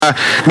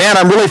man,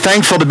 I'm really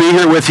thankful to be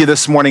here with you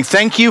this morning.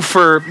 Thank you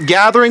for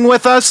gathering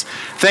with us.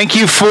 Thank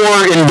you for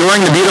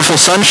enduring the beautiful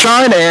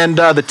sunshine and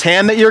the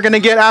tan that you're going to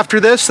get after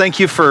this. Thank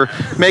you for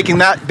making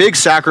that big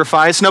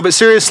sacrifice. No, but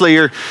seriously,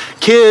 your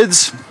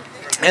kids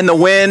and the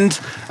wind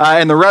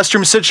and the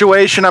restroom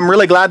situation. I'm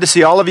really glad to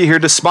see all of you here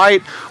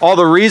despite all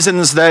the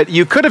reasons that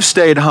you could have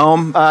stayed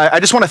home. I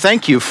just want to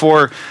thank you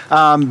for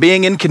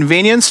being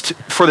inconvenienced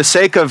for the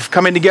sake of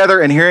coming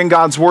together and hearing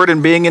God's word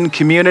and being in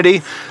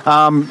community.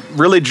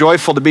 Really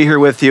joyful to be here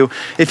with you.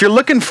 If you're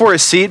looking for a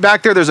seat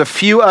back there, there's a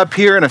few up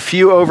here and a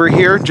few over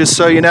here, just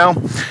so you know.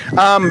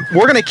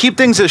 We're going to keep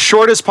things as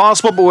short as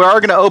possible, but we are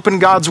going to open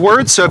God's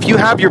word. So if you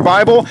have your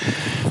Bible,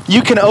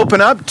 you can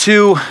open up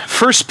to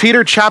 1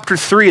 Peter chapter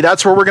 3.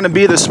 That's where we're going to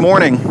be this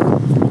morning.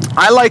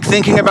 I like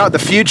thinking about the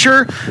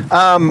future.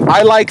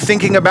 I like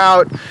thinking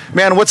about,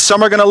 man, what's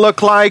summer going to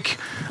look like?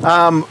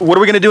 What are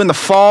we going to do in the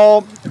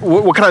fall?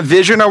 What kind of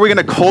vision are we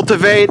going to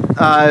cultivate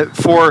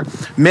for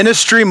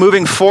ministry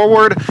moving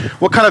forward?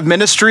 What kind of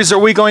ministries are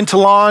we going to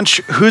launch?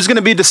 Who's going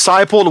to be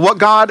discipled?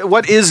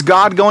 What is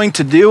God going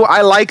to do?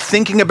 I like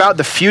thinking about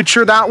the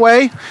future that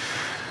way.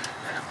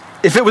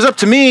 If it was up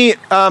to me,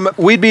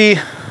 we'd be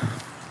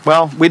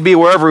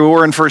wherever we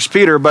were in 1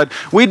 Peter, but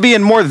we'd be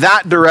in more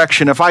that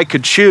direction if I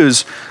could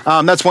choose.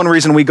 That's one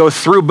reason we go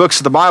through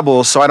books of the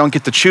Bible, so I don't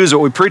get to choose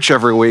what we preach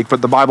every week,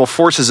 but the Bible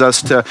forces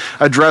us to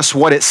address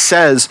what it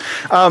says.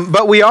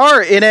 But we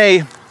are in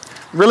a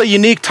really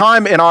unique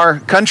time in our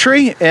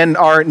country, in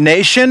our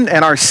nation,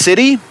 and our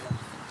city.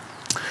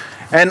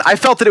 And I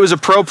felt that it was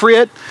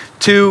appropriate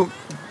to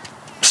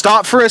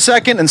stop for a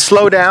second and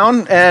slow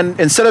down, and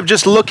instead of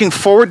just looking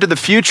forward to the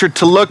future,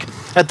 to look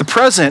at the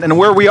present and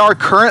where we are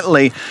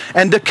currently,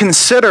 and to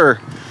consider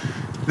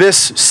this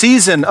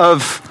season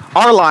of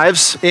our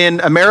lives in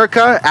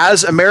America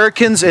as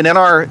Americans and in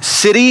our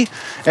city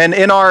and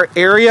in our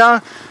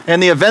area.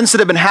 And the events that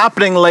have been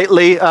happening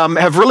lately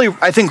have really,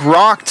 I think,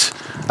 rocked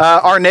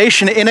our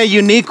nation in a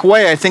unique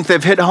way. I think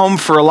they've hit home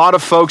for a lot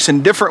of folks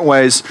in different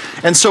ways.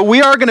 And so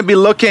we are going to be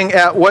looking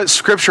at what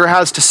Scripture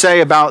has to say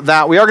about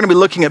that. We are going to be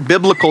looking at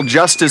biblical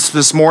justice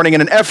this morning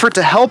in an effort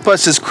to help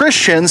us as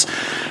Christians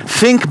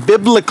think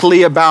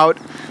biblically about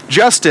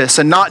justice,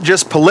 and not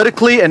just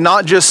politically and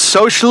not just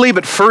socially,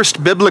 but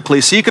first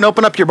biblically. So you can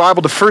open up your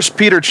Bible to 1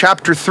 Peter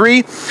chapter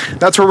 3.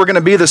 That's where we're going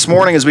to be this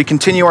morning as we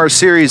continue our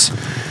series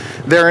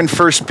there in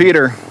 1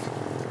 Peter.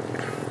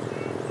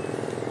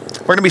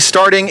 We're going to be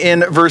starting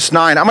in verse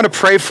 9. I'm going to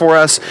pray for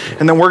us,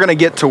 and then we're going to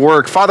get to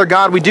work. Father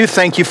God, we do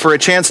thank you for a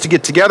chance to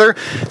get together.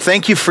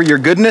 Thank you for your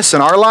goodness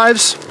in our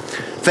lives.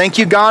 Thank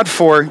you, God,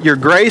 for your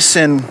grace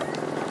in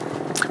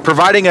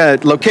providing a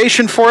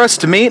location for us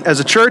to meet as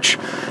a church.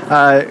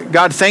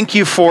 God, thank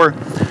you for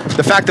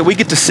the fact that we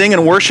get to sing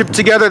and worship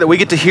together, that we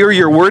get to hear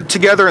your word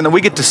together, and that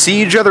we get to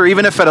see each other,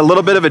 even if at a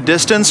little bit of a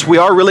distance. We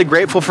are really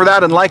grateful for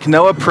that. And like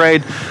Noah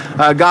prayed,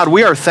 God,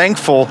 we are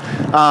thankful,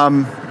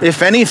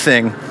 if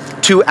anything,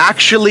 to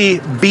actually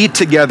be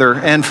together,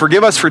 and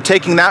forgive us for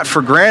taking that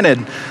for granted,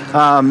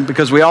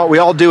 because we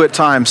all do at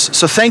times.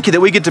 So thank you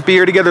that we get to be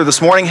here together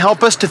this morning.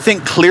 Help us to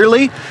think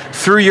clearly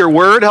through your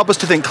word. Help us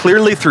to think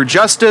clearly through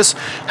justice.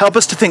 Help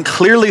us to think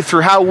clearly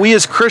through how we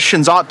as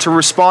Christians ought to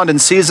respond in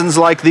seasons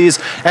like these,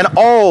 and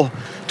to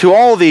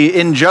all the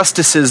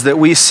injustices that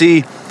we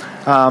see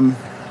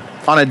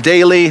on a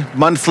daily,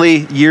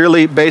 monthly,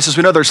 yearly basis.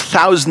 We know there's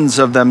thousands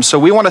of them, so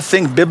we want to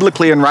think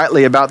biblically and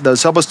rightly about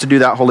those. Help us to do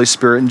that, Holy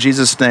Spirit. In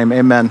Jesus' name,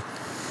 amen.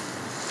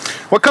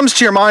 What comes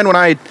to your mind when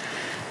I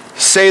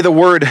say the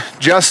word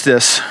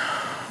justice?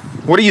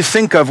 What do you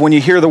think of when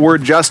you hear the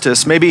word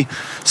justice? Maybe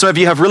some of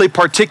you have really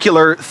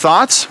particular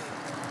thoughts.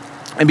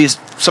 Maybe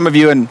some of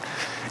you, an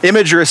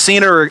image or a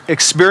scene or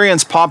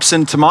experience pops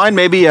into mind.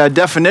 Maybe a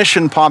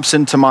definition pops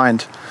into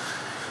mind.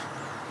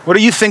 What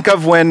do you think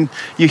of when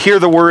you hear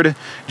the word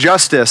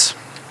justice?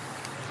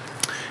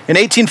 In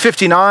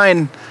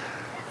 1859,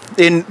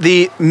 in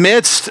the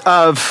midst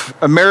of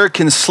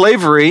American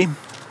slavery,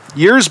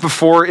 years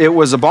before it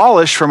was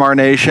abolished from our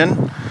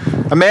nation,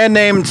 a man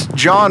named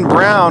John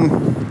Brown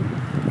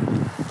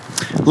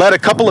led a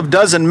couple of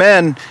dozen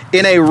men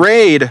in a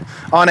raid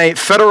on a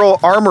federal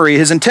armory.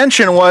 His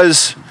intention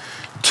was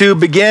to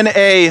begin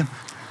a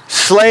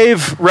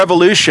slave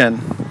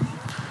rebellion.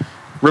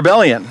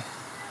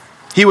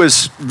 He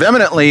was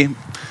vehemently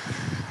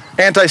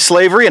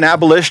anti-slavery and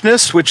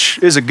abolitionist, which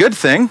is a good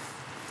thing.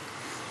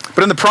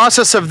 But in the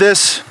process of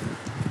this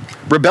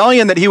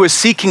rebellion that he was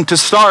seeking to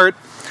start,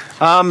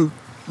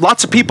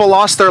 lots of people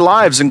lost their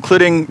lives,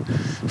 including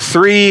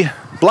 3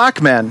 black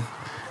men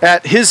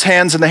at his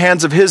hands and the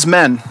hands of his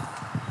men.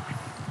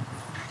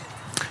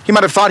 He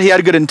might have thought he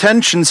had good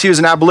intentions. He was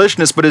an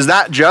abolitionist, but is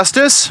that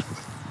justice?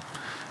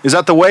 Is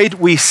that the way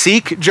we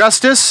seek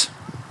justice?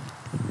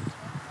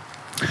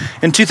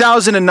 In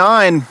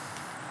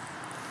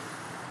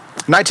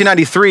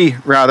 1993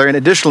 rather, and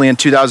additionally in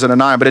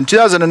 2009, but in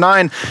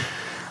 2009,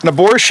 an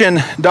abortion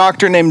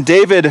doctor named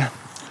David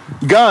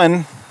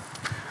Gunn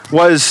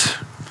was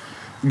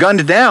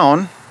gunned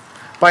down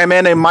by a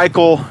man named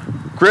Michael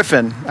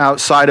Griffin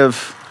outside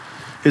of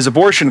his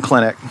abortion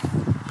clinic.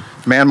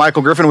 man,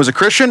 Michael Griffin, was a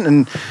Christian,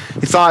 and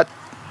he thought,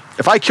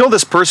 if I kill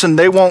this person,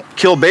 they won't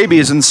kill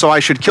babies, and so I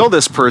should kill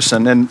this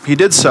person, and he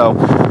did so.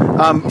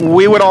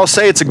 We would all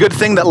say it's a good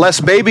thing that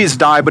less babies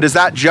die, but is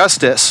that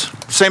justice?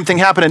 Same thing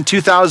happened in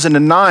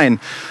 2009.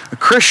 A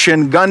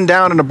Christian gunned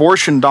down an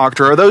abortion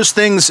doctor. Are those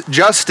things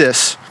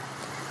justice?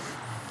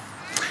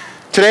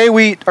 Today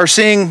we are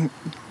seeing,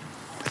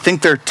 I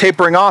think they're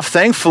tapering off,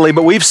 thankfully,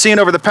 but we've seen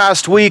over the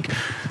past week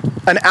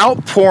an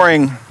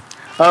outpouring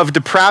of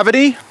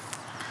depravity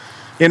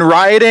in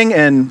rioting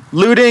and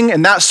looting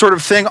and that sort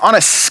of thing on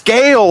a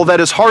scale that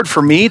is hard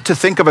for me to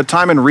think of a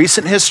time in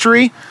recent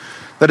history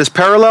that has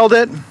paralleled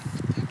it.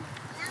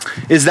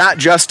 Is that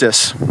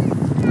justice?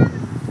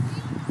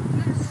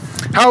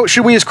 How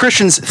should we as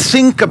Christians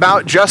think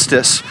about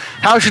justice?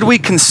 How should we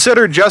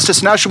consider justice,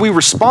 and how should we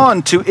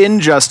respond to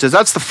injustice?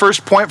 That's the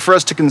first point for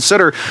us to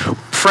consider.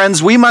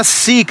 Friends, we must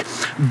seek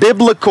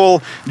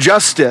biblical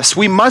justice.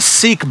 We must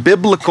seek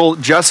biblical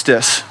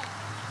justice.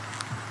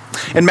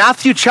 In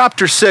Matthew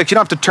chapter 6, you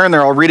don't have to turn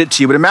there, I'll read it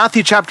to you, but in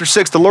Matthew chapter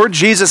 6, the Lord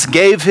Jesus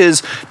gave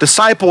his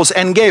disciples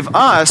and gave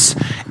us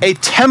a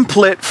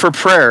template for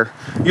prayer.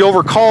 You'll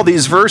recall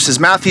these verses,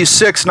 Matthew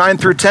 6, 9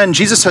 through 10.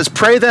 Jesus says,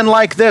 "Pray then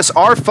like this,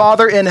 Our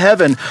Father in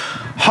heaven,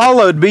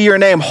 hallowed be your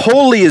name,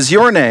 holy is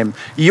your name.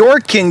 Your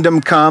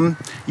kingdom come,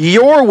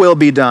 your will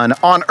be done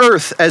on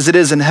earth as it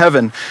is in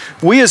heaven."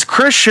 We as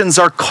Christians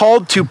are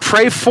called to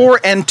pray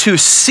for and to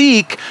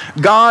seek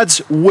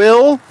God's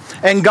will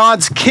and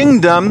God's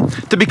kingdom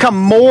to become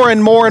more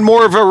and more and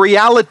more of a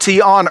reality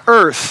on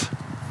earth.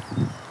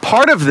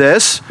 Part of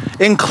this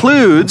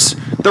includes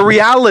the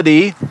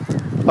reality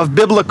of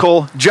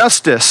biblical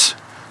justice.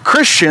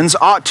 Christians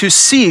ought to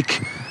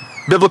seek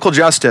biblical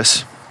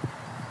justice.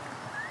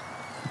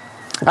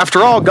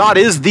 After all, God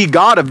is the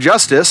God of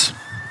justice.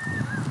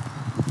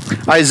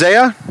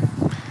 Isaiah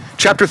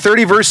chapter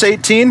 30, verse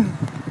 18,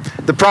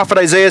 the prophet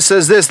Isaiah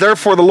says this,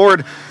 "Therefore the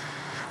Lord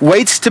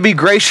waits to be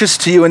gracious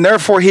to you, and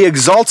therefore he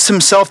exalts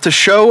himself to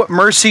show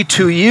mercy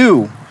to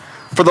you.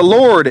 For the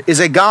Lord is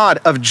a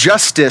God of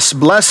justice.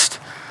 Blessed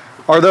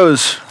are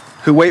those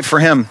who wait for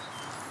him."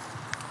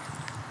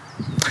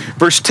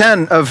 Verse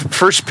 10 of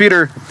 1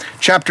 Peter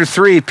chapter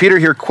 3, Peter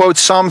here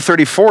quotes Psalm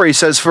 34. He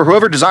says, "For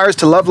whoever desires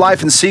to love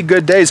life and see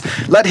good days,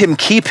 let him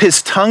keep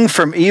his tongue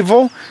from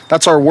evil."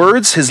 That's our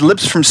words. His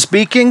lips from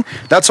speaking.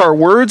 That's our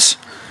words.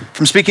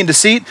 From speaking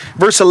deceit.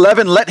 Verse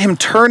 11, "Let him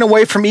turn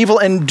away from evil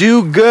and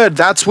do good."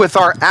 That's with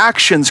our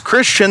actions.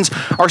 Christians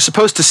are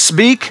supposed to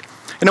speak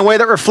in a way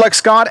that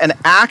reflects God and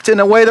act in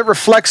a way that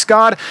reflects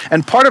God.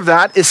 And part of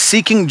that is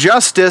seeking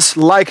justice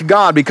like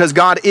God, because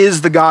God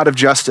is the God of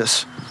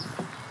justice.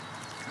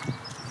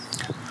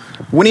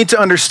 We need to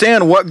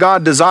understand what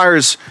God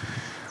desires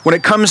when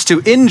it comes to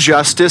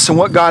injustice and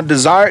what God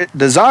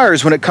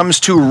desires when it comes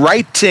to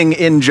righting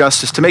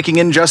injustice, to making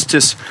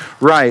injustice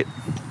right.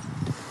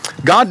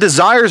 God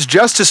desires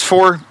justice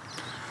for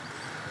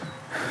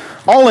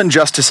all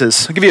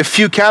injustices. I'll give you a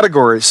few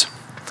categories.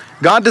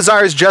 God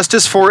desires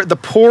justice for the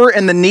poor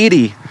and the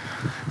needy.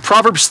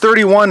 Proverbs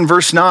 31,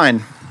 verse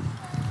 9.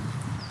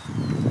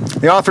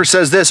 The author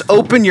says this,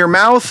 "Open your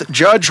mouth,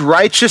 judge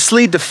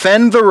righteously,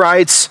 defend the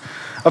rights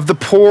of the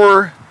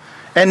poor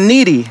and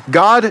needy."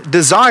 God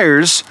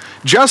desires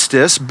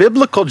justice,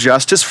 biblical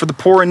justice for the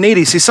poor and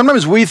needy. See,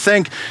 sometimes we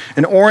think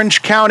in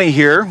Orange County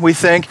here, we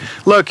think,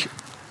 look,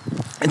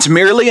 it's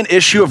merely an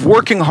issue of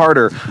working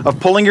harder, of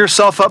pulling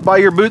yourself up by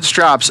your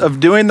bootstraps, of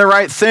doing the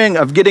right thing,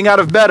 of getting out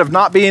of bed, of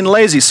not being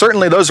lazy.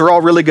 Certainly those are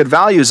all really good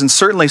values, and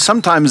certainly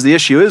sometimes the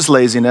issue is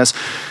laziness.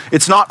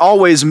 It's not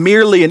always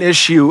merely an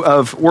issue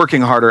of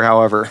working harder,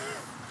 however.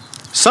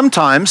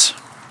 Sometimes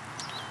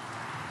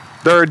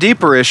there are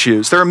deeper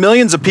issues. There are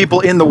millions of people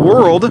in the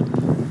world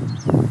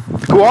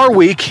who are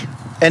weak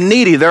and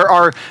needy. There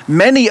are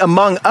many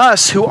among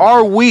us who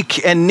are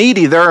weak and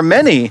needy. There are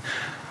many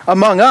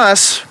among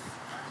us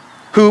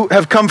who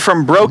have come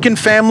from broken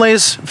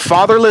families,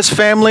 fatherless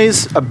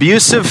families,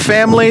 abusive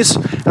families,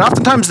 and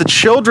oftentimes the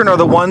children are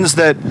the ones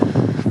that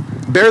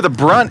bear the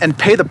brunt and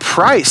pay the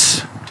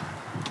price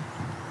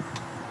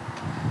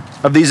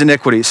of these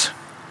iniquities.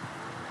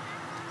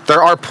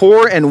 There are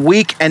poor and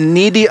weak and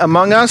needy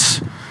among us.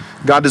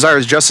 God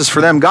desires justice for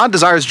them. God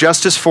desires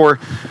justice for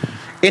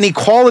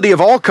inequality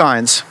of all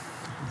kinds.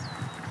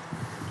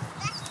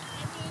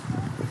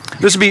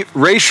 This would be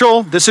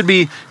racial, this would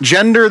be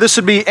gender, this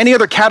would be any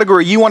other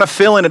category you want to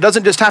fill in. It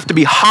doesn't just have to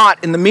be hot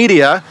in the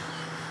media.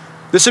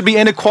 This would be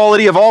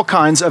inequality of all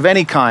kinds, of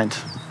any kind.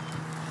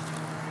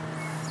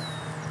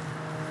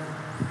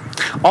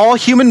 All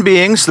human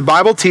beings, the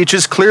Bible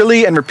teaches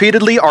clearly and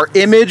repeatedly, are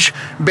image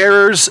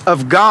bearers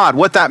of God.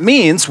 What that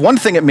means, one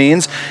thing it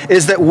means,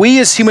 is that we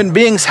as human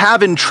beings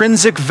have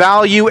intrinsic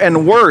value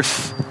and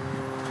worth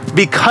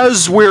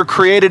because we're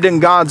created in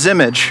God's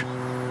image.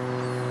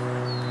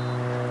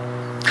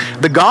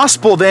 The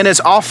gospel then is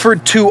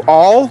offered to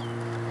all.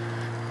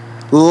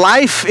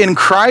 Life in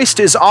Christ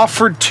is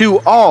offered to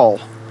all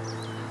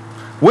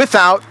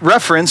without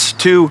reference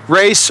to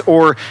race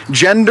or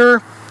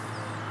gender,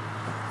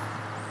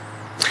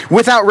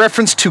 without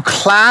reference to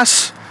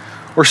class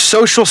or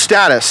social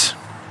status.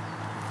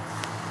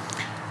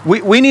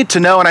 We need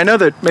to know, and I know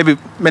that maybe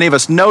many of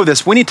us know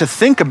this, we need to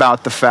think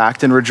about the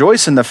fact and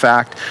rejoice in the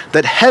fact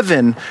that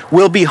heaven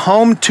will be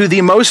home to the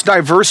most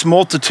diverse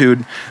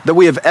multitude that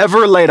we have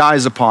ever laid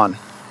eyes upon.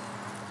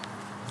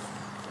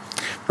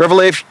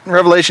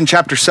 Revelation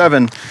chapter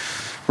 7,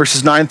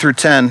 verses 9 through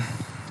 10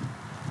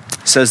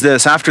 says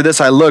this, "After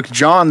this I looked,"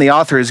 John the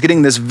author is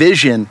getting this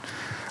vision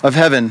of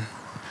heaven.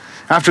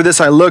 "After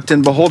this I looked,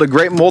 and behold, a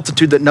great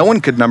multitude that no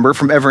one could number,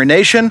 from every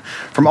nation,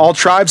 from all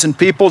tribes and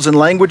peoples and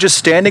languages,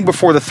 standing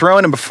before the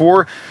throne and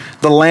before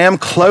the Lamb,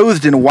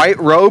 clothed in white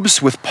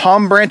robes, with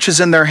palm branches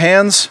in their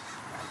hands,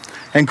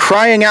 and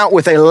crying out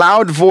with a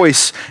loud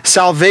voice,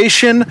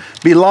 'Salvation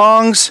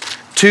belongs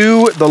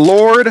to the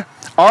Lord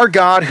our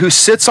God, who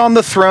sits on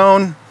the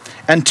throne,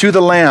 and to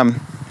the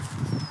Lamb.'"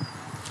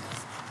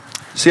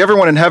 See,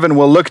 everyone in heaven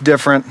will look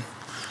different.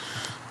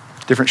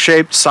 Different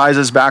shapes,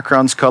 sizes,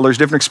 backgrounds, colors,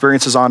 different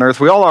experiences on earth.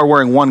 We all are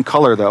wearing one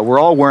color, though. We're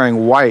all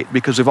wearing white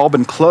because we've all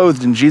been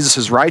clothed in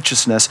Jesus'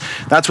 righteousness.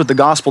 That's what the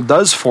gospel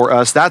does for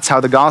us. That's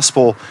how the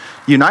gospel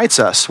unites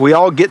us. We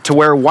all get to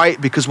wear white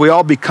because we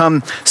all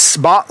become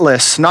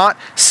spotless, not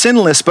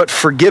sinless, but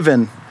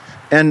forgiven,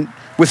 and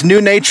with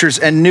new natures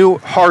and new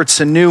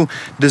hearts and new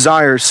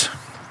desires.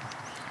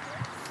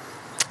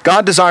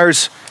 God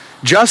desires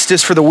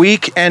justice for the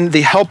weak and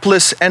the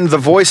helpless and the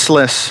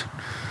voiceless.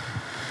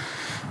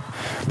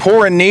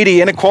 Poor and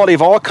needy, inequality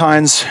of all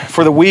kinds,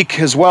 for the weak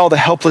as well, the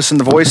helpless and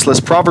the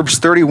voiceless. Proverbs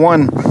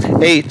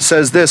 31:8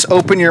 says this,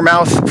 "Open your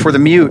mouth for the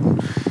mute,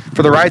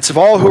 for the rights of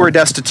all who are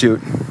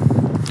destitute."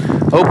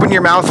 Open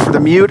your mouth for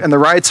the mute and the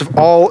rights of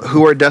all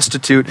who are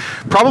destitute.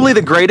 Probably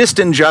the greatest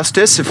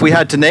injustice, if we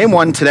had to name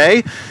one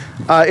today,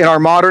 in our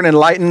modern,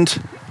 enlightened,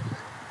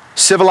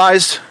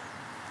 civilized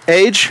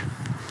age,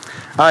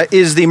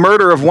 is the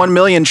murder of 1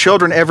 million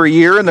children every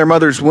year in their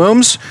mother's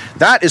wombs.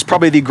 That is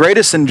probably the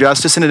greatest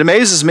injustice, and it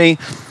amazes me,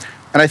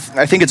 and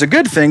I think it's a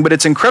good thing, but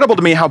it's incredible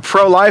to me how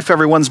pro-life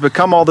everyone's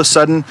become all of a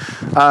sudden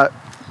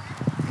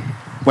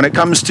when it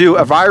comes to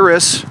a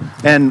virus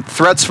and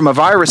threats from a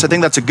virus. I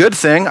think that's a good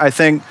thing. I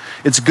think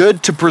it's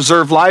good to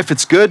preserve life.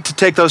 It's good to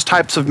take those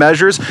types of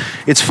measures.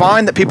 It's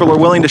fine that people are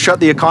willing to shut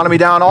the economy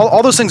down.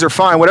 All those things are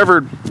fine.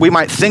 Whatever we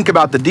might think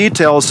about the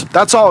details,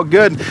 that's all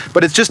good.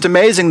 But it's just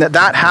amazing that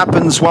that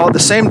happens while at the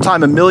same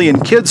time 1 million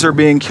kids are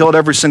being killed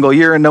every single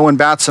year and no one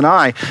bats an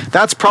eye.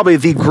 That's probably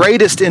the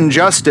greatest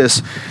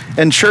injustice.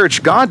 And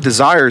church, God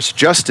desires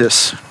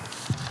justice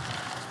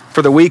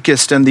for the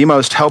weakest and the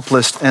most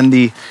helpless and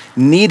the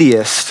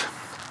neediest.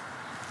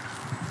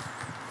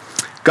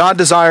 God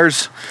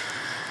desires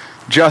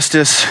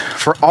justice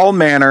for all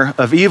manner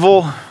of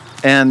evil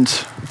and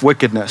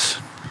wickedness.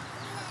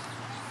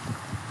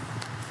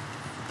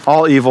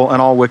 All evil and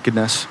all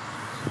wickedness.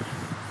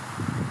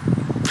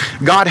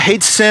 God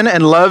hates sin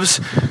and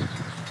loves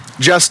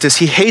justice.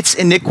 He hates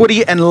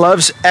iniquity and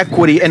loves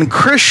equity. And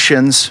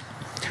Christians,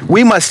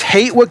 we must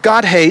hate what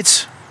God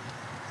hates,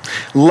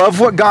 love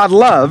what God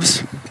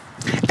loves,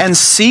 and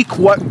seek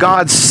what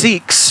God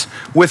seeks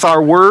with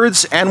our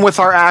words and with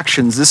our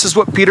actions. This is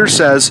what Peter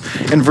says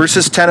in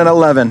verses 10 and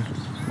 11.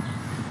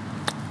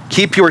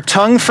 "Keep your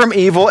tongue from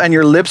evil and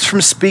your lips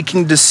from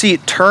speaking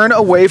deceit. Turn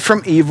away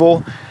from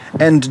evil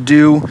and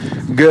do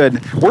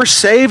good." We're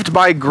saved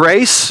by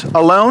grace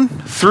alone,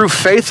 through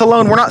faith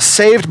alone. We're not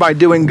saved by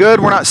doing good.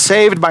 We're not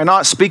saved by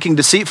not speaking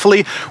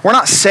deceitfully. We're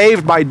not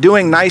saved by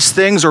doing nice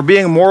things or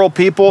being moral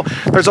people.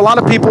 There's a lot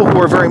of people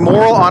who are very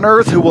moral on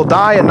earth who will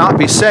die and not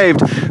be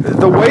saved.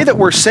 The way that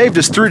we're saved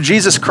is through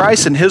Jesus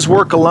Christ and His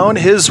work alone,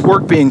 His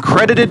work being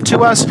credited to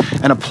us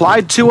and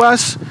applied to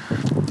us,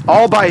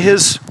 all by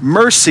His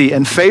mercy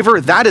and favor.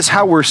 That is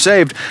how we're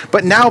saved.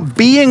 But now,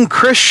 being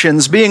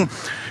Christians, being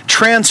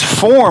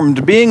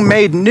transformed, being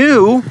made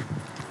new,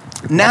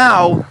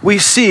 now we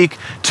seek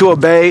to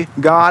obey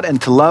God and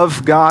to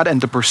love God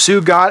and to pursue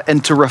God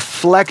and to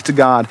reflect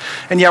God.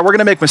 And yeah, we're going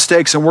to make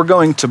mistakes and we're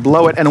going to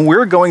blow it and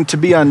we're going to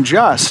be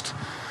unjust.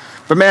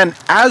 But man,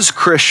 as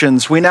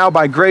Christians, we now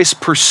by grace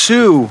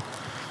pursue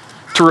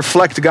to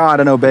reflect God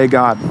and obey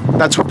God.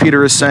 That's what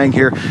Peter is saying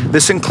here.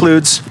 This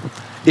includes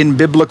in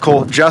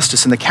biblical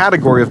justice, in the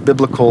category of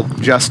biblical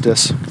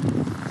justice.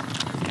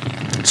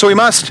 So we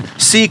must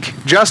seek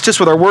justice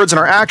with our words and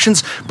our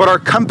actions, but our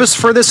compass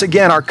for this,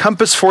 again, our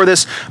compass for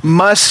this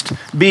must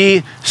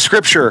be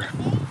Scripture.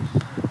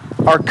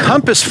 Our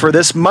compass for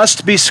this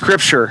must be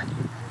Scripture.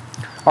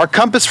 Our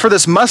compass for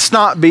this must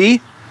not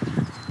be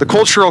the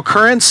cultural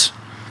currents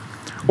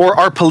or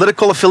our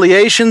political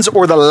affiliations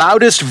or the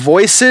loudest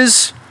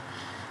voices,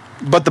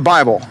 but the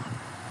Bible.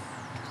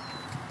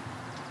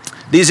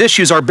 These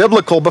issues are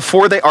biblical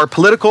before they are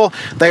political.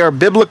 They are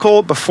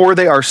biblical before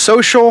they are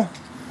social.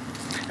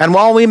 And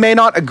while we may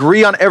not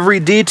agree on every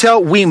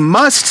detail, we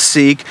must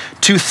seek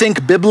to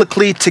think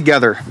biblically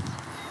together.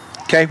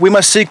 Okay, we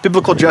must seek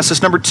biblical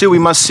justice. Number 2, we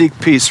must seek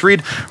peace.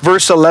 Read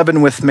verse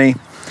 11 with me,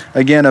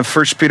 again, of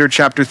 1 Peter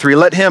chapter 3.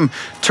 "Let him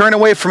turn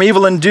away from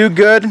evil and do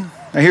good."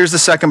 Now here's the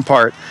second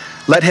part.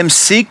 "Let him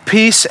seek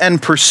peace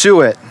and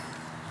pursue it."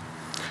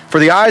 For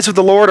the eyes of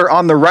the Lord are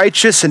on the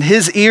righteous, and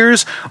his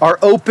ears are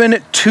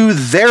open to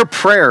their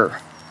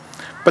prayer.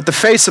 But the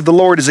face of the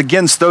Lord is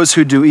against those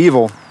who do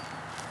evil.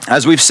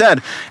 As we've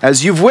said,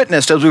 as you've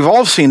witnessed, as we've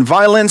all seen,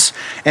 violence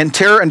and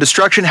terror and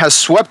destruction has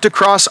swept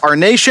across our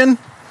nation.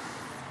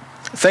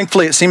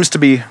 Thankfully, it seems to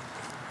be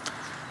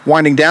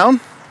winding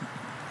down.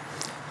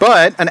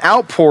 But an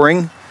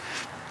outpouring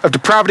of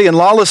depravity and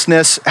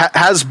lawlessness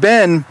has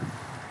been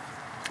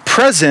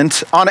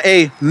present on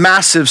a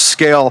massive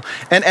scale.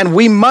 And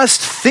we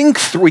must think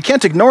through, we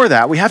can't ignore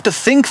that. We have to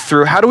think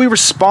through, how do we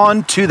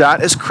respond to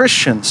that as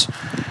Christians?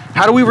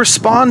 How do we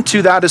respond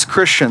to that as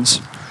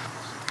Christians?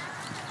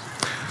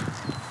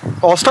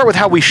 I'll start with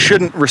how we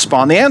shouldn't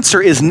respond. The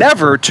answer is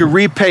never to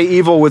repay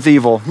evil with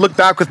evil. Look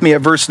back with me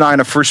at verse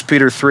 9 of 1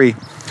 Peter 3.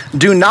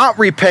 Do not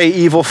repay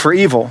evil for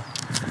evil,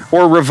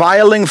 or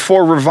reviling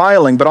for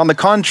reviling, but on the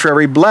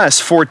contrary, bless,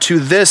 for to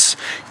this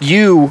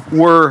you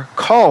were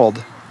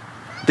called.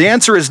 The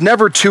answer is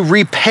never to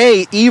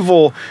repay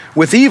evil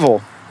with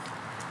evil.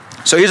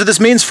 So here's what this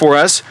means for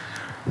us.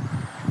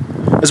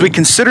 As we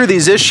consider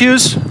these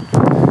issues,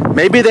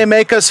 maybe they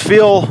make us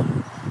feel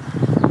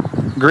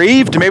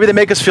grieved, maybe they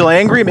make us feel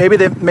angry, maybe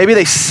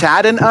they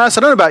sadden us.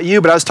 I don't know about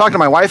you, but I was talking to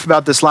my wife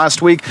about this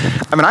last week.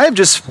 I mean,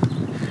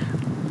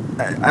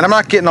 and I'm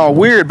not getting all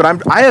weird,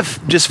 but I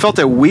have just felt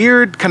a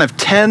weird kind of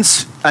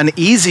tense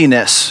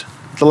uneasiness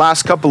the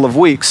last couple of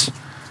weeks.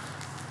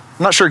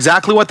 I'm not sure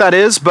exactly what that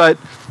is, but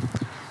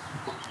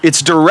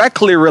it's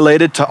directly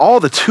related to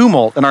all the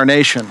tumult in our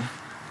nation.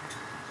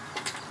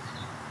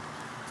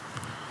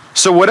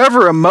 So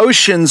whatever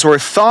emotions or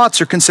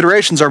thoughts or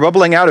considerations are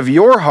bubbling out of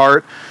your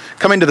heart,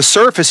 coming to the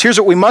surface, here's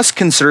what we must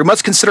consider. We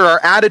must consider our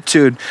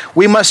attitude.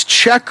 We must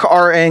check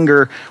our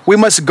anger. We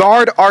must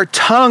guard our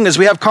tongue as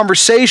we have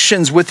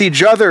conversations with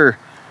each other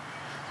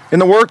in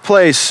the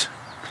workplace,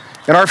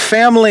 in our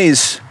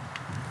families.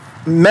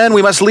 Men,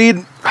 we must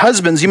lead,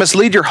 husbands, you must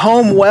lead your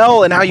home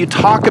well in how you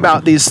talk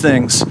about these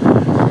things.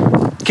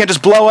 You can't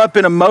just blow up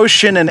in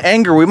emotion and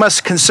anger. We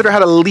must consider how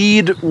to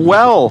lead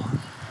well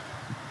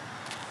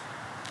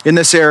in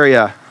this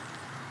area.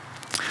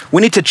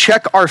 We need to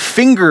check our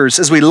fingers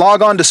as we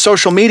log on to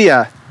social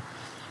media.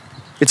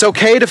 It's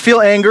okay to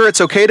feel anger.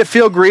 It's okay to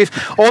feel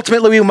grief.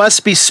 Ultimately, we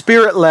must be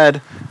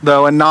spirit-led,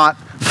 though, and not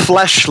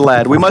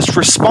flesh-led. We must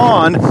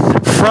respond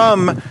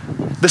from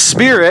the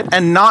Spirit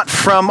and not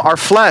from our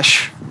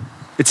flesh.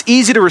 It's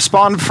easy to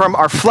respond from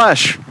our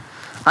flesh.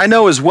 I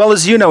know as well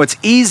as you know, it's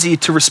easy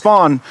to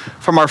respond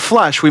from our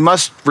flesh. We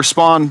must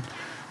respond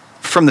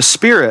from the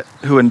Spirit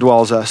who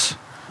indwells us.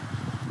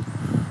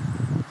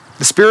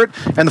 The Spirit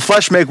and the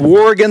flesh make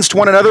war against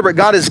one another, but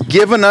God has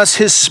given us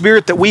His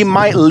Spirit that we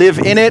might live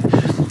in it,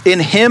 in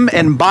Him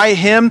and by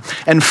Him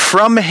and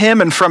from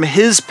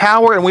His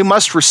power, and we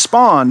must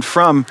respond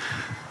from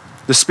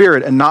the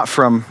Spirit and not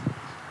from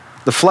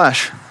the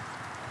flesh.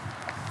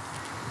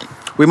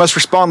 We must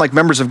respond like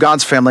members of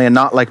God's family and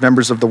not like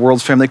members of the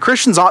world's family.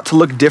 Christians ought to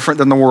look different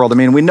than the world. I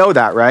mean, we know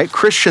that, right?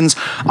 Christians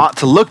ought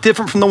to look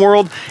different from the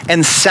world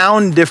and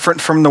sound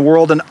different from the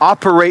world and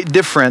operate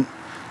different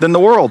than the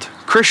world.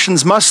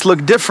 Christians must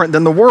look different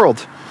than the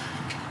world.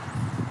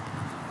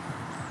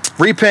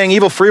 Repaying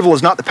evil for evil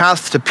is not the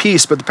path to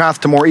peace, but the path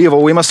to more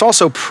evil. We must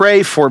also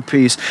pray for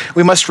peace.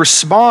 We must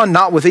respond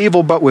not with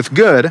evil, but with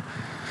good.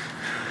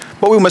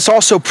 But we must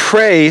also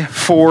pray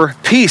for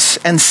peace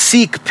and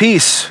seek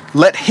peace.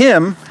 Let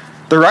him,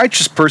 the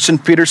righteous person,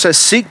 Peter says,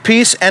 seek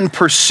peace and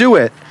pursue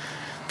it.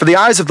 For the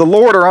eyes of the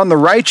Lord are on the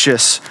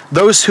righteous,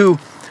 those who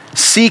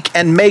seek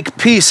and make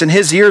peace, and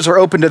his ears are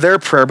open to their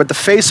prayer. But the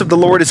face of the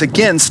Lord is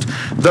against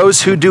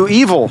those who do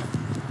evil.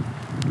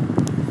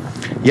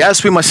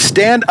 Yes, we must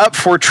stand up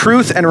for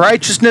truth and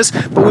righteousness,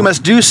 but we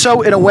must do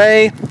so in a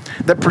way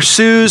that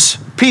pursues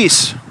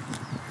peace.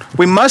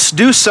 We must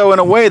do so in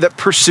a way that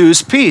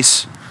pursues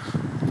peace,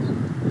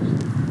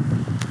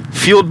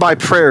 fueled by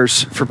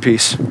prayers for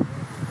peace.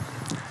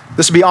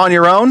 This will be on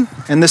your own,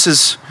 and this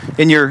is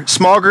in your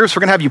small groups. We're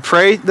going to have you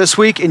pray this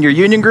week in your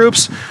union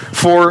groups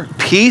for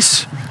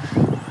peace,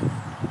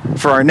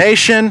 for our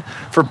nation,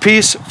 for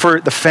peace, for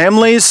the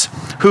families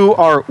who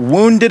are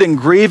wounded and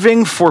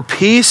grieving, for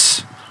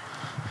peace,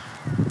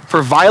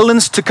 for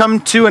violence to come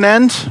to an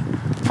end,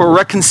 for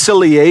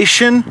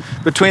reconciliation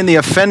between the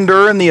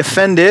offender and the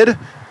offended.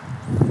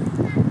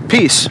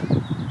 Peace.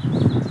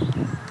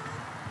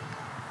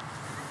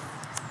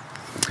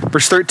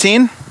 Verse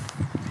 13.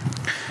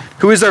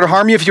 Who is there to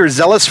harm you if you are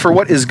zealous for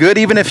what is good,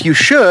 even if you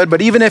should?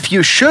 But even if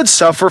you should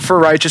suffer for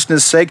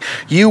righteousness' sake,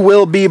 you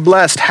will be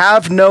blessed.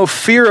 Have no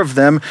fear of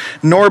them,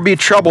 nor be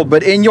troubled,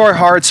 but in your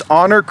hearts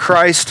honor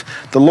Christ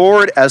the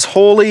Lord as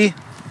holy.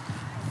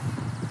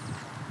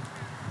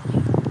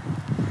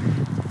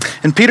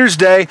 In Peter's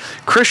day,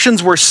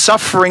 Christians were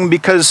suffering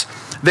because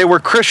they were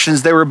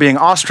Christians. They were being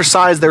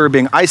ostracized. They were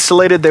being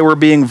isolated. They were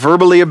being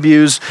verbally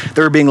abused.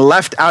 They were being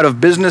left out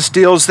of business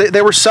deals.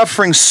 They were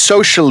suffering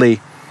socially.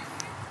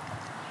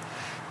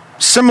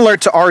 Similar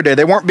to our day.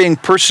 They weren't being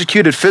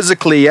persecuted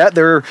physically yet.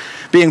 They were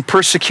being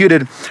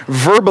persecuted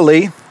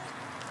verbally.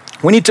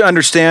 We need to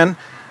understand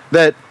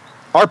that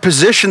our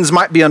positions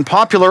might be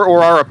unpopular,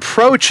 or our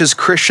approach as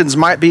Christians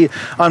might be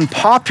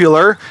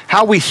unpopular.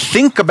 How we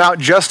think about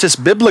justice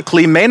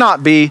biblically may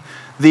not be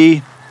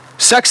the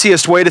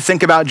sexiest way to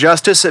think about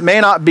justice. It may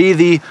not be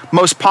the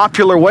most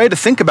popular way to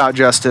think about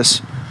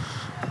justice.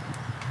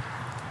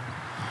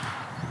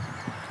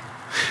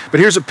 But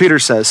here's what Peter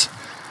says.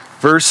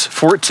 Verse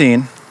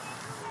 14,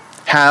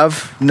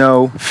 have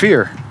no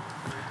fear.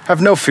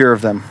 Have no fear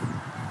of them.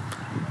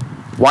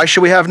 Why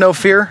should we have no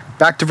fear?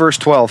 Back to verse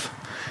 12.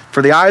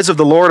 For the eyes of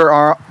the Lord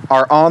are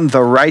on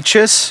the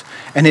righteous,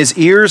 and his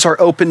ears are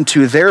open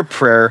to their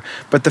prayer,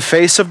 but the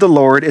face of the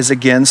Lord is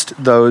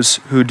against those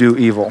who do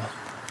evil.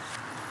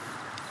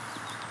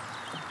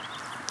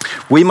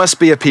 We must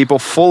be a people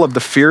full of the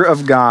fear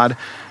of God,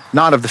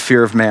 not of the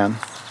fear of man.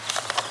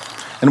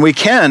 And we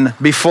can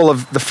be full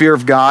of the fear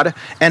of God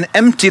and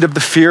emptied of the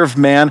fear of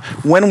man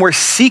when we're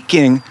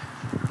seeking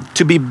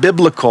to be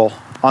biblical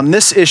on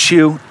this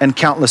issue and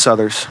countless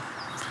others.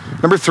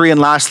 Number 3, and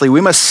lastly,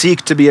 we must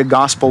seek to be a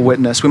gospel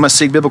witness. We must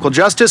seek biblical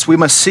justice. We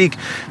must seek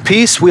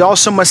peace. We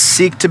also must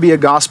seek to be a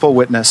gospel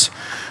witness.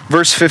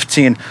 Verse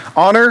 15,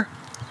 honor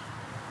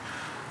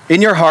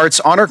in your hearts,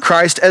 honor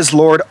Christ as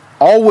Lord,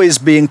 always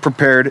being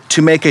prepared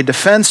to make a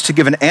defense, to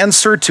give an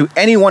answer to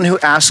anyone who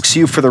asks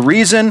you for the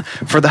reason,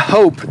 for the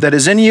hope that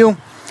is in you,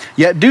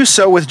 yet do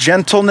so with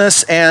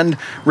gentleness and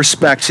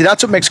respect. See,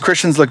 that's what makes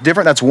Christians look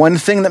different. That's one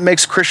thing that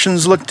makes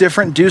Christians look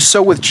different. Do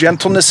so with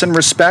gentleness and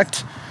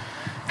respect,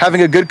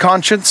 having a good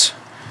conscience,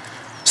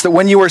 so that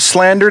when you are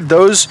slandered,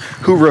 those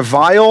who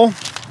revile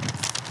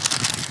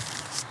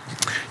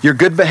your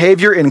good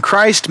behavior in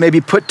Christ may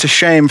be put to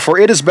shame, for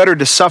it is better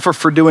to suffer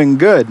for doing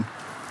good,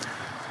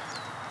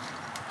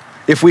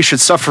 if we should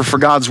suffer for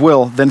God's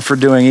will, than for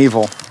doing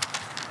evil.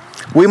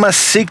 We must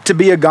seek to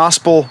be a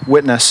gospel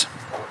witness.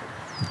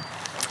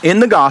 In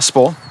the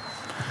gospel,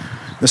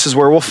 this is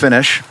where we'll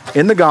finish.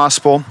 In the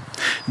gospel,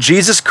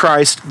 Jesus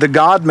Christ, the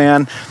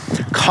God-man,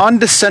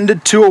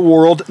 condescended to a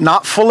world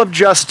not full of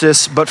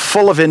justice, but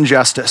full of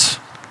injustice.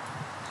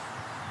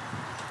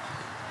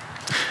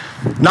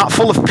 Not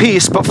full of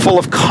peace, but full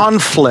of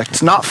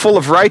conflict. Not full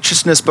of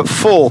righteousness, but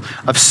full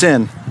of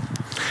sin.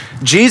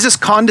 Jesus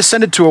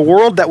condescended to a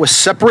world that was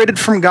separated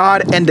from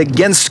God and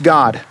against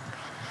God.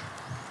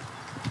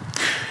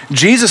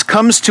 Jesus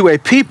comes to a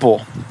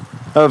people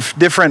of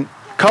different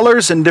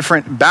colors and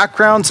different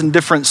backgrounds and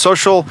different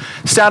social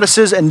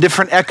statuses and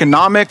different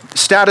economic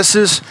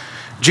statuses.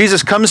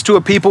 Jesus comes to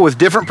a people with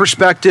different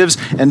perspectives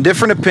and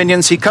different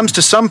opinions. He comes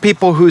to some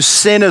people whose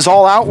sin is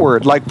all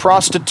outward, like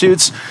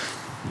prostitutes,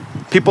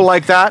 people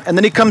like that. And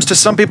then he comes to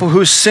some people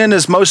whose sin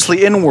is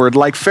mostly inward,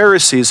 like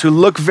Pharisees, who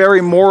look very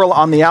moral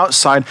on the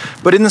outside.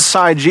 But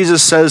inside,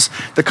 Jesus says,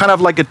 they're kind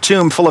of like a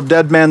tomb full of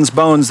dead men's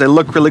bones. They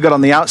look really good on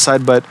the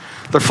outside, but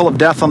they're full of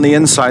death on the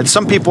inside.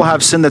 Some people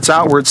have sin that's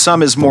outward,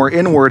 some is more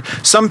inward.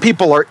 Some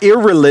people are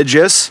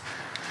irreligious,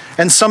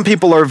 and some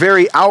people are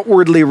very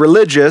outwardly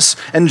religious.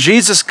 And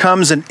Jesus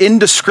comes and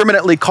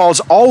indiscriminately calls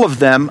all of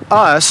them,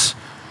 us,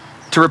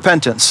 to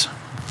repentance.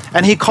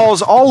 And he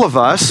calls all of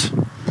us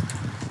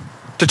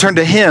to turn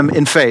to him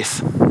in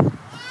faith.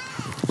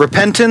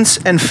 Repentance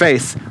and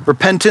faith.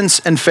 Repentance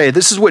and faith.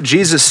 This is what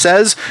Jesus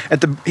says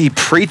he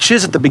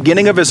preaches at the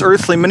beginning of his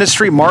earthly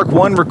ministry. Mark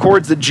 1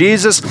 records that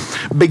Jesus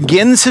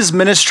begins his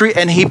ministry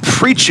and he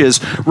preaches,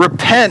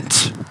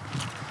 repent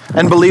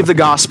and believe the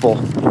gospel.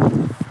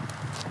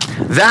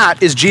 That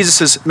is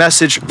Jesus'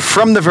 message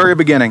from the very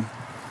beginning.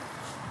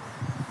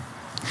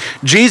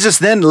 Jesus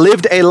then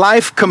lived a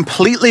life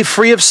completely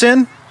free of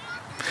sin,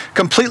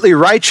 completely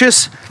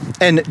righteous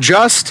and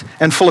just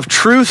and full of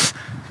truth,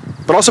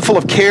 but also full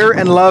of care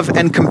and love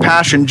and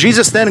compassion.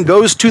 Jesus then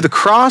goes to the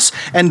cross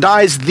and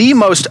dies the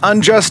most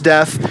unjust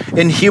death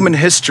in human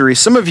history.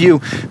 Some of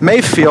you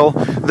may feel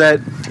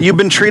that you've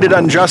been treated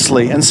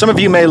unjustly, and some of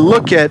you may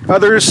look at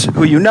others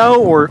who you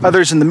know or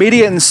others in the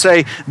media and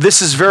say,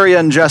 this is very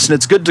unjust, and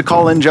it's good to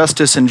call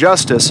injustice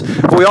injustice.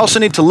 But we also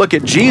need to look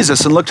at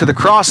Jesus and look to the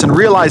cross and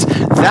realize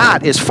that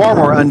is far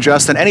more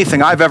unjust than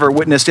anything I've ever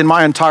witnessed in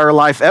my entire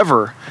life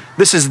ever.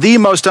 This is the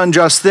most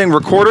unjust thing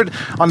recorded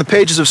on the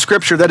pages of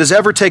Scripture that has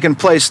ever taken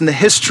place in the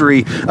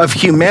history of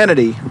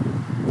humanity.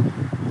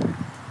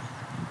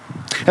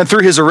 And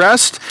through his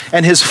arrest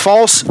and his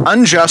false,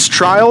 unjust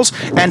trials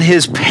and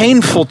his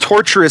painful,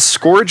 torturous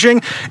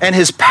scourging and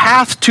his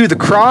path to the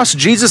cross,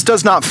 Jesus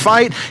does not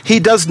fight, he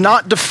does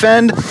not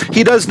defend,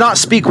 he does not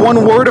speak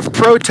one word of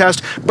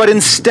protest, but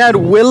instead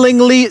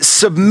willingly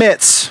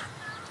submits.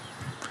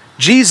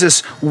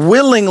 Jesus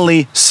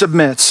willingly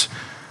submits.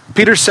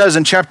 Peter says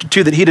in chapter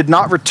 2 that he did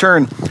not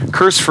return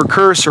curse for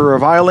curse or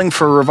reviling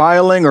for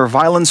reviling or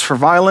violence for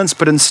violence,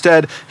 but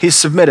instead he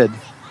submitted.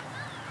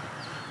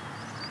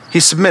 He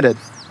submitted.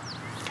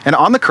 And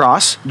on the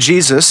cross,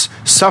 Jesus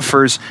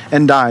suffers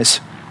and dies.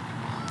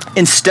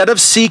 Instead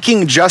of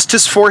seeking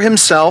justice for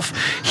himself,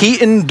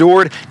 he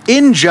endured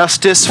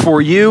injustice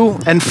for you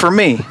and for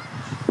me.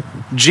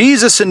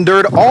 Jesus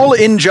endured all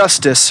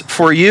injustice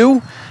for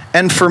you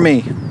and for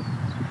me.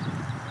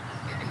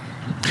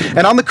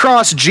 And on the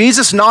cross,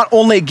 Jesus not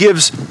only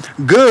gives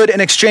good in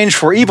exchange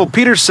for evil.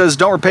 Peter says,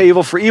 don't repay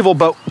evil for evil,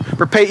 but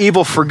repay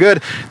evil for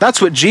good.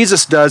 That's what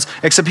Jesus does,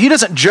 except he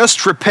doesn't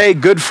just repay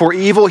good for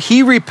evil.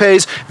 He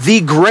repays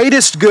the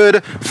greatest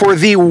good for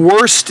the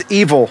worst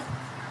evil.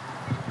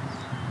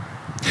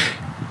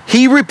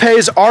 He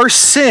repays our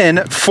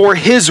sin for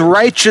his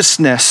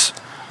righteousness.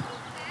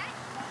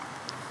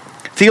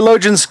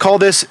 Theologians call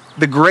this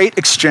the great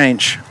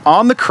exchange.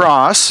 On the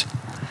cross,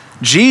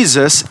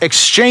 Jesus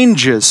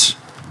exchanges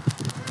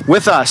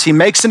with us. He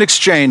makes an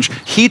exchange.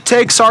 He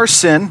takes our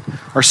sin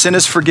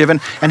is forgiven,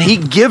 and he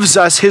gives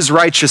us his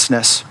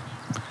righteousness.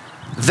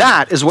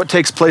 That is what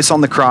takes place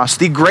on the cross.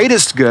 The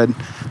greatest good,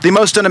 the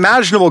most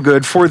unimaginable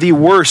good for the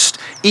worst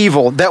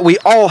evil that we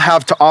all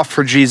have to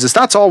offer Jesus.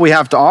 That's all we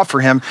have to offer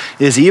him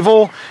is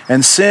evil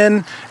and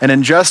sin and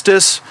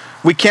injustice.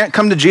 We can't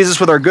come to Jesus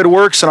with our good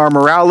works and our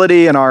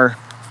morality and our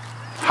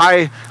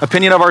high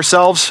opinion of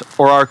ourselves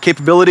or our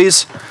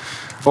capabilities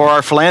or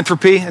our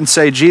philanthropy and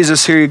say,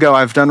 Jesus, here you go.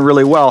 I've done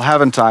really well,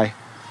 haven't I?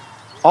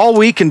 All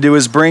we can do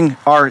is bring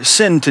our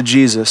sin to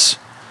Jesus.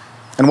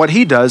 And what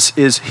he does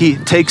is he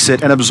takes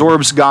it and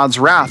absorbs God's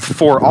wrath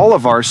for all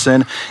of our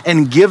sin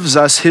and gives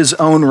us his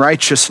own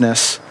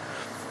righteousness.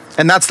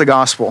 And that's the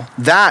gospel.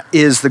 That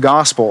is the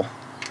gospel.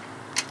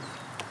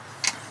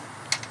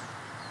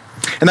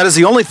 And that is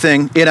the only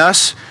thing in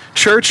us,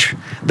 church,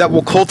 that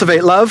will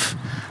cultivate love,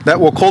 that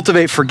will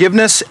cultivate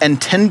forgiveness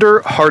and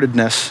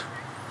tender-heartedness.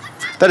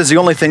 That is the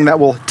only thing that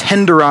will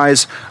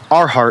tenderize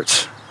our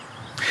hearts.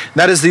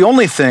 That is the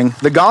only thing,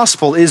 the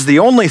gospel is the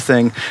only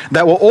thing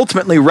that will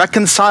ultimately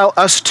reconcile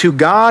us to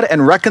God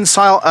and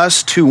reconcile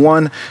us to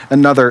one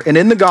another. And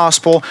in the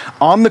gospel,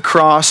 on the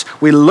cross,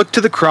 we look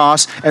to the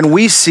cross and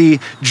we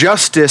see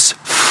justice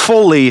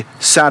fully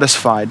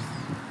satisfied.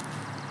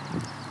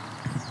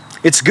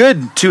 It's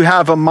good to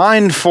have a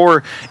mind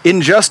for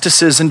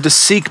injustices and to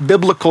seek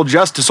biblical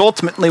justice.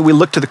 Ultimately, we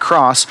look to the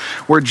cross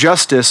where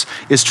justice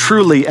is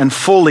truly and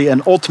fully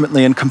and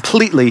ultimately and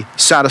completely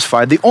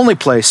satisfied. The only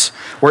place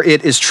where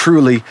it is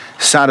truly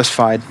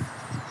satisfied.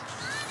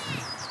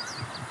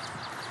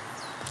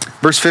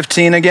 Verse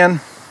 15 again,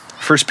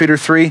 1 Peter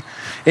 3.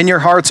 In your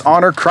hearts,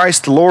 honor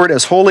Christ the Lord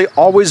as holy,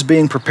 always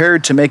being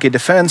prepared to make a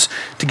defense,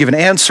 to give an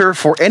answer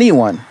for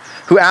anyone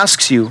who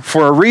asks you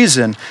for a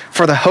reason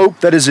for the hope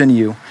that is in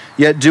you.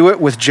 Yet do it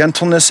with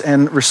gentleness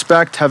and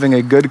respect, having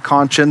a good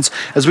conscience.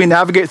 As we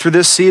navigate through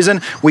this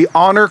season, we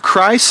honor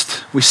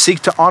Christ. We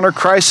seek to honor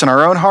Christ in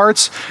our own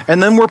hearts,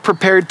 and then we're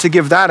prepared to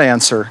give that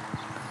answer,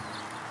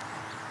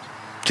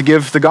 to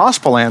give the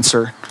gospel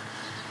answer.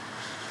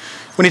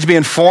 We need to be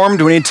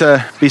informed. We need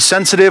to be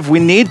sensitive. We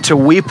need to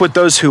weep with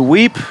those who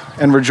weep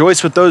and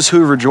rejoice with those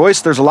who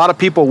rejoice. There's a lot of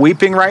people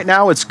weeping right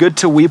now. It's good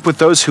to weep with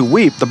those who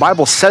weep. The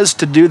Bible says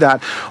to do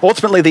that.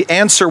 Ultimately, the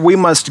answer we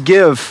must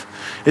give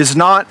is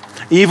not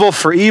evil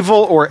for evil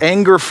or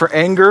anger for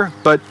anger,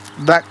 but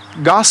that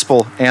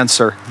gospel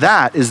answer.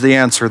 That is the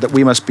answer that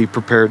we must be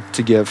prepared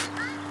to give.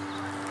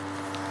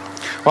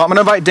 Well, I'm going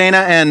to invite Dana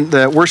and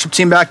the worship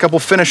team back up. We'll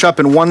finish up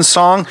in one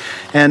song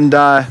and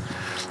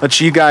let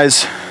you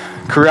guys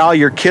corral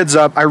your kids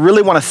up. I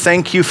really want to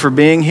thank you for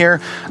being here.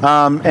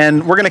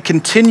 And we're going to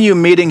continue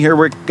meeting here.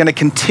 We're going to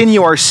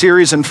continue our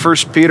series in 1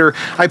 Peter.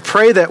 I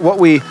pray that what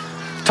we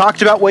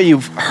talked about, what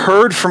you've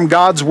heard from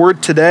God's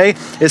word today,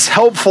 is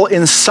helpful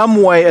in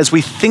some way as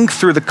we think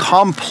through the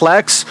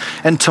complex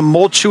and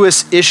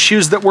tumultuous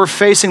issues that we're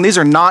facing. These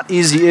are not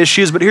easy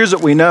issues, but here's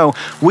what we know.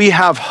 We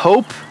have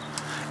hope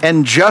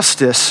and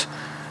justice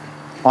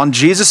on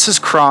Jesus'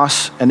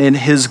 cross and in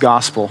his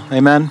gospel.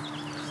 Amen.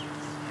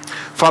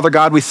 Father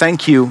God, we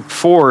thank you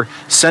for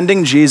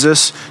sending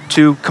Jesus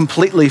to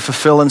completely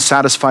fulfill and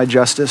satisfy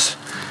justice.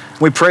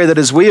 We pray that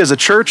as we as a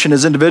church and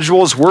as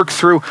individuals work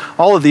through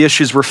all of the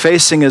issues we're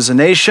facing as a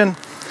nation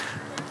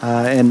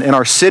and in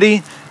our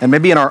city and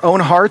maybe in our own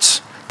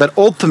hearts, that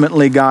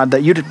ultimately, God,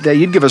 that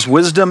you'd give us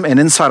wisdom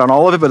and insight on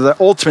all of it, but that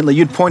ultimately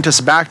you'd point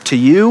us back to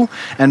you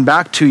and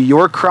back to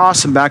your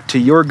cross and back to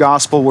your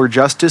gospel where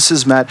justice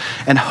is met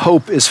and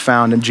hope is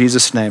found. In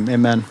Jesus' name,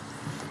 amen.